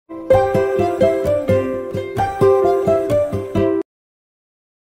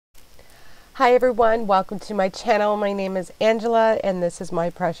Hi everyone, welcome to my channel. My name is Angela and this is my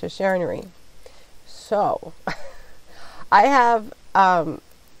precious yarnery. So, I have a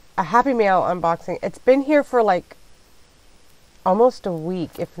Happy Mail unboxing. It's been here for like almost a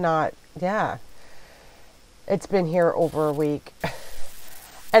week, if not, yeah. It's been here over a week.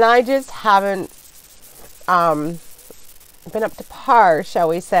 And I just haven't been up to par, shall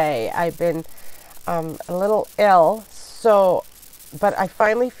we say. I've been a little ill, so but I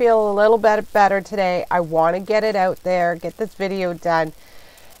finally feel a little bit better today. I want to get it out there, get this video done,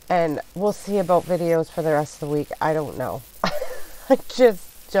 and we'll see about videos for the rest of the week. I don't know. I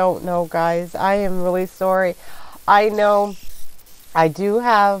just don't know, guys. I am really sorry. I know I do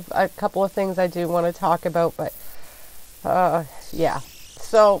have a couple of things I do want to talk about, but yeah.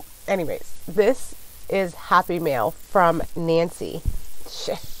 So, anyways, this is Happy Mail from Nancy.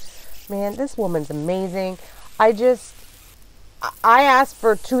 Shit. Man, this woman's amazing. I asked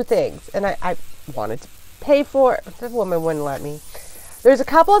for two things, and I wanted to pay for it. The woman wouldn't let me. There's a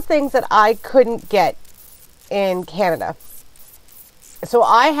couple of things that I couldn't get in Canada. So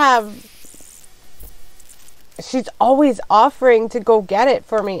she's always offering to go get it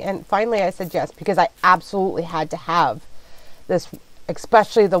for me, and finally I said yes, because I absolutely had to have this,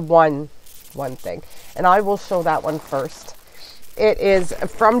 especially the one thing. And I will show that one first. It is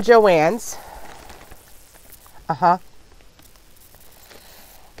from Joann's.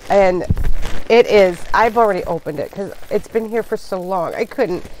 And it is, I've already opened it because it's been here for so long. I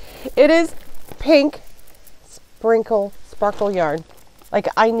couldn't. It is pink sparkle yarn. Like,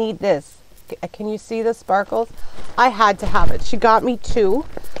 I need this. Can you see the sparkles? I had to have it. She got me two.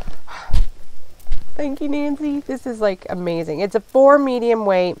 Thank you, Nancy. This is like amazing. It's a 4 medium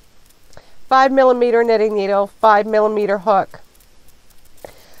weight, 5mm knitting needle, 5mm hook.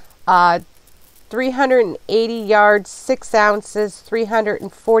 380 yards, 6 ounces,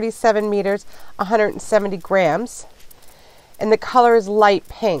 347 meters, 170 grams. And the color is light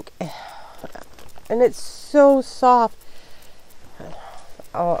pink. And it's so soft.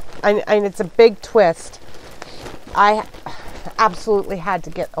 Oh, and it's a big twist. I absolutely had to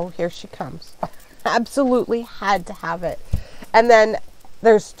get, oh, here she comes. Absolutely had to have it. And then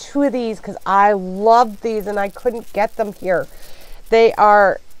there's two of these because I love these and I couldn't get them here. They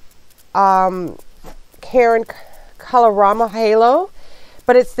are Caron Colorama Halo,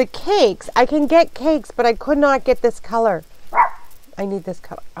 but it's the cakes. I can get cakes, but I could not get this color. I need this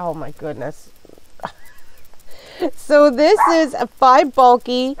color. Oh my goodness. So this is a 5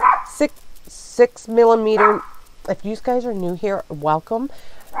 bulky 6mm. If you guys are new here, welcome.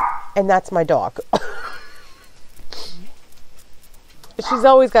 And that's my dog. She's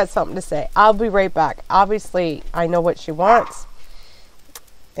always got something to say. I'll be right back. Obviously, I know what she wants.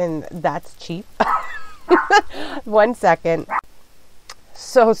 And that's cheap. 1 second.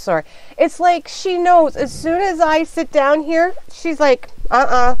 So sorry. It's like she knows as soon as I sit down here, she's like,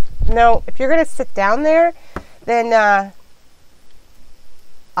 no, if you're going to sit down there, then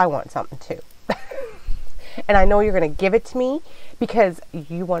I want something too. And I know you're going to give it to me because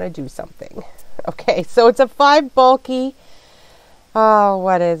you want to do something. Okay, so it's a 5 bulky. Oh,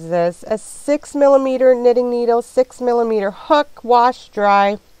 what is this? A 6mm knitting needle, 6mm hook, wash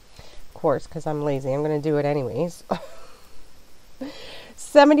dry. Of course, because I'm lazy, I'm going to do it anyways.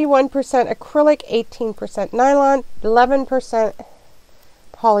 71% acrylic, 18% nylon, 11%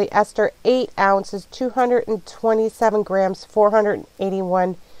 polyester, 8 ounces, 227 grams,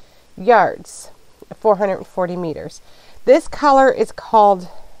 481 yards, 440 meters. This color is called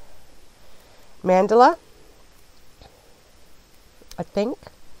Mandala. I think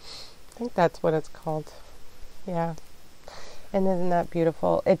that's what it's called. Yeah. And isn't that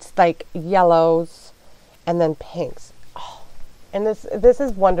beautiful? It's like yellows and then pinks. Oh, and this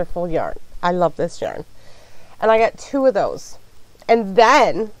is wonderful yarn. I love this yarn. And I got 2 of those. And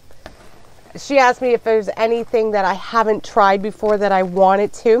then she asked me if there's anything that I haven't tried before that I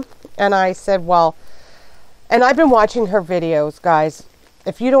wanted to. And I said, well, and I've been watching her videos, guys.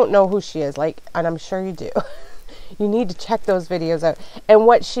 If you don't know who she is, like, and I'm sure you do, you need to check those videos out. And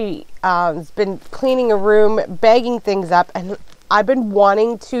what she has been cleaning a room, bagging things up, and I've been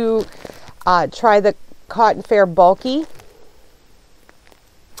wanting to try the Cotton Fair bulky.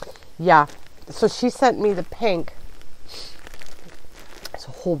 Yeah, so she sent me the pink. There's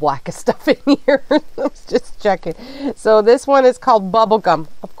a whole whack of stuff in here. I was just checking. So this one is called Bubblegum.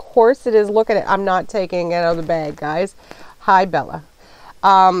 Of course it is. Look at it. I'm not taking it out of the bag, guys. Hi, Bella.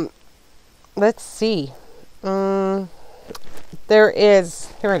 Let's see. Here it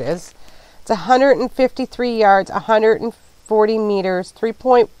is. It's 153 yards, 140 240 meters,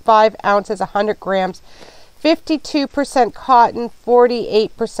 3.5 ounces, 100 grams, 52% cotton, 48%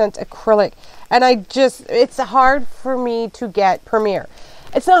 acrylic. And it's hard for me to get Premier.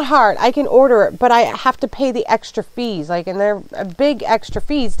 It's not hard. I can order it, but I have to pay the extra fees. Like, and they're big extra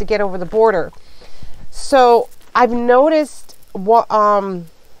fees to get over the border. So I've noticed what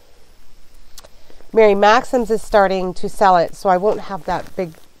Mary Maxim's is starting to sell it, so I won't have that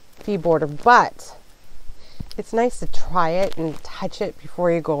big fee border. But it's nice to try it and touch it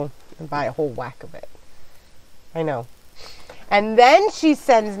before you go and buy a whole whack of it. I know. And then she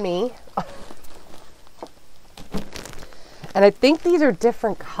sends me, and I think these are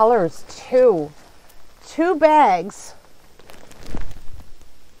different colors too, 2 bags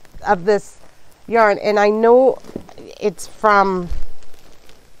of this yarn. And I know it's from,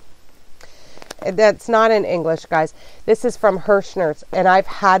 that's not in English, guys. This is from Hirschner's, and I've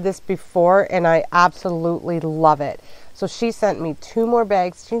had this before and I absolutely love it. So she sent me 2 more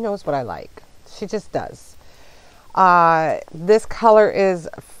bags. She knows what I like. She just does. This color is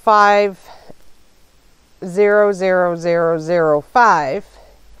 500005,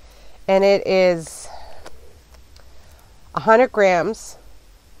 and it is 100 grams,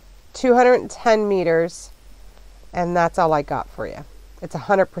 210 meters, and that's all I got for you. It's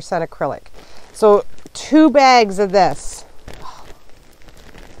 100% acrylic. So 2 bags of this.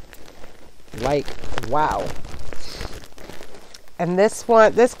 Like, wow. And this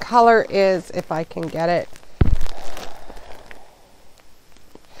one, this color is, if I can get it,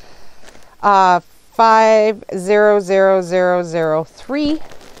 500003.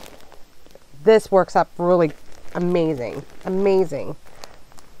 This works up really amazing. Amazing.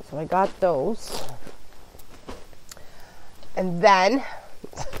 So I got those. And then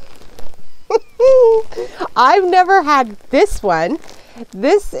I've never had this one.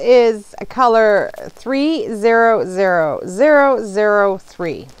 This is a color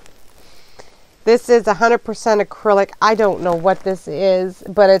 300003. This is 100% acrylic. I don't know what this is,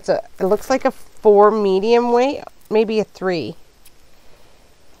 but it looks like a 4 medium weight, maybe a 3.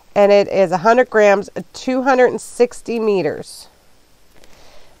 And it is 100 grams, 260 meters.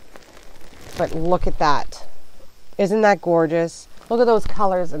 But look at that. Isn't that gorgeous? Look at those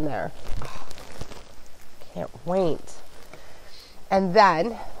colors in there. Can't wait. And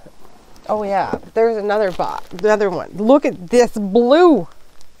then, oh yeah, there's another one. Look at this blue.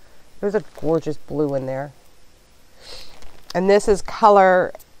 There's a gorgeous blue in there. And this is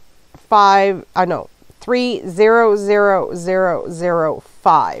color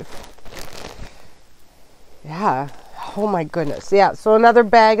 300005. Yeah. Oh my goodness. Yeah. So another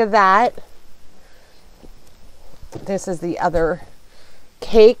bag of that. This is the other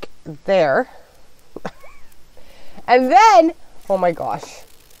cake there. And then, oh my gosh,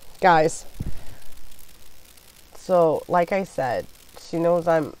 guys. So like I said, she knows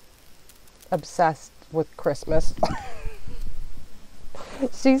I'm obsessed with Christmas.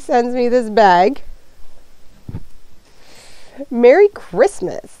 She sends me this bag. Merry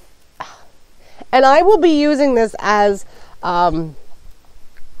Christmas. And I will be using this as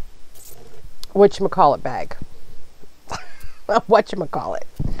whatchamacallit bag. Whatchamacallit.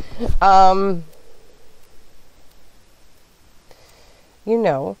 You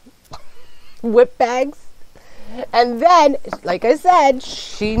know, whip bags. And then, like I said,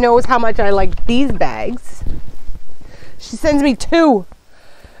 she knows how much I like these bags. She sends me 2.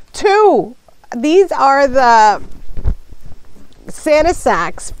 2. These are the Santa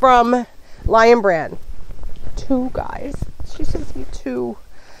sacks from Lion Brand. 2, guys. She sends me 2.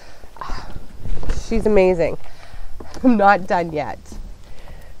 She's amazing. I'm not done yet.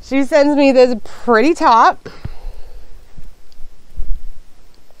 She sends me this pretty top.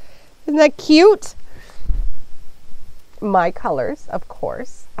 Isn't that cute? My colors, of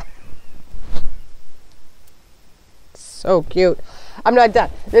course. So cute. I'm not done.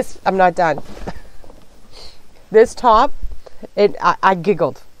 I'm not done. This top, I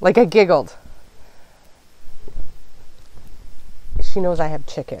giggled. Like I giggled. She knows I have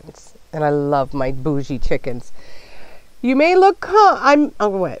chickens, and I love my bougie chickens. You may look calm.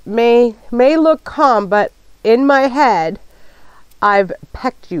 May look calm, but in my head, I've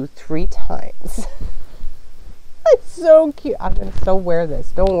pecked you 3 times. It's so cute. I'm going to still wear this.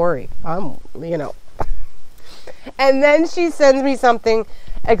 Don't worry. You know. And then she sends me something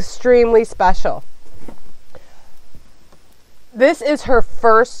extremely special. This is her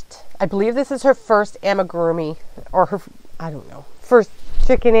first, I believe this is her first amigurumi, or her, I don't know, first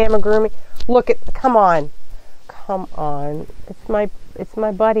chicken amigurumi. Look at, come on. Come on. It's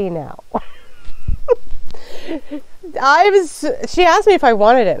my buddy now. She asked me if I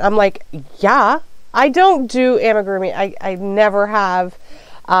wanted it. I'm like, yeah. I don't do amigurumi. I never have.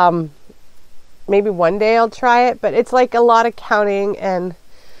 Maybe one day I'll try it, but it's like a lot of counting and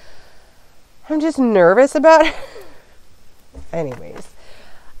I'm just nervous about it. Anyways,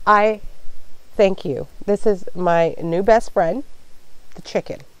 I thank you. This is my new best friend, the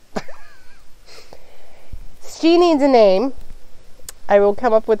chicken. She needs a name. I will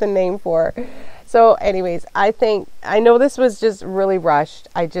come up with a name for her. So anyways, I know this was just really rushed.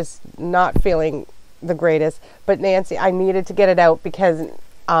 I just not feeling the greatest. But Nancy, I needed to get it out because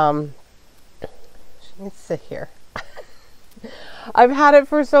she needs to sit here. I've had it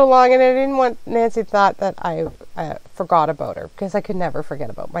for so long and I didn't want Nancy thought that I forgot about her because I could never forget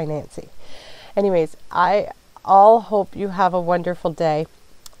about my Nancy. Anyways, I all hope you have a wonderful day.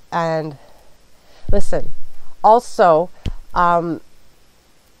 And listen, also,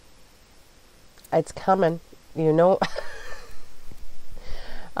 it's coming, you know.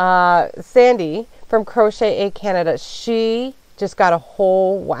 Sandy from Crochet A Canada, she just got a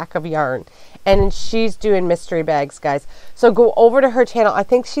whole whack of yarn and she's doing mystery bags, guys. So go over to her channel. I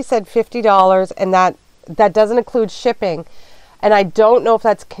think she said $50 and that doesn't include shipping. And I don't know if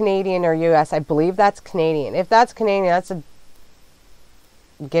that's Canadian or US. I believe that's Canadian. If that's Canadian,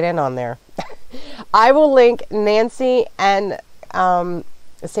 get in on there. I will link Nancy and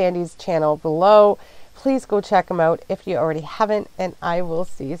Sandy's channel below. Please go check them out if you already haven't, and I will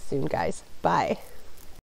see you soon, guys. Bye.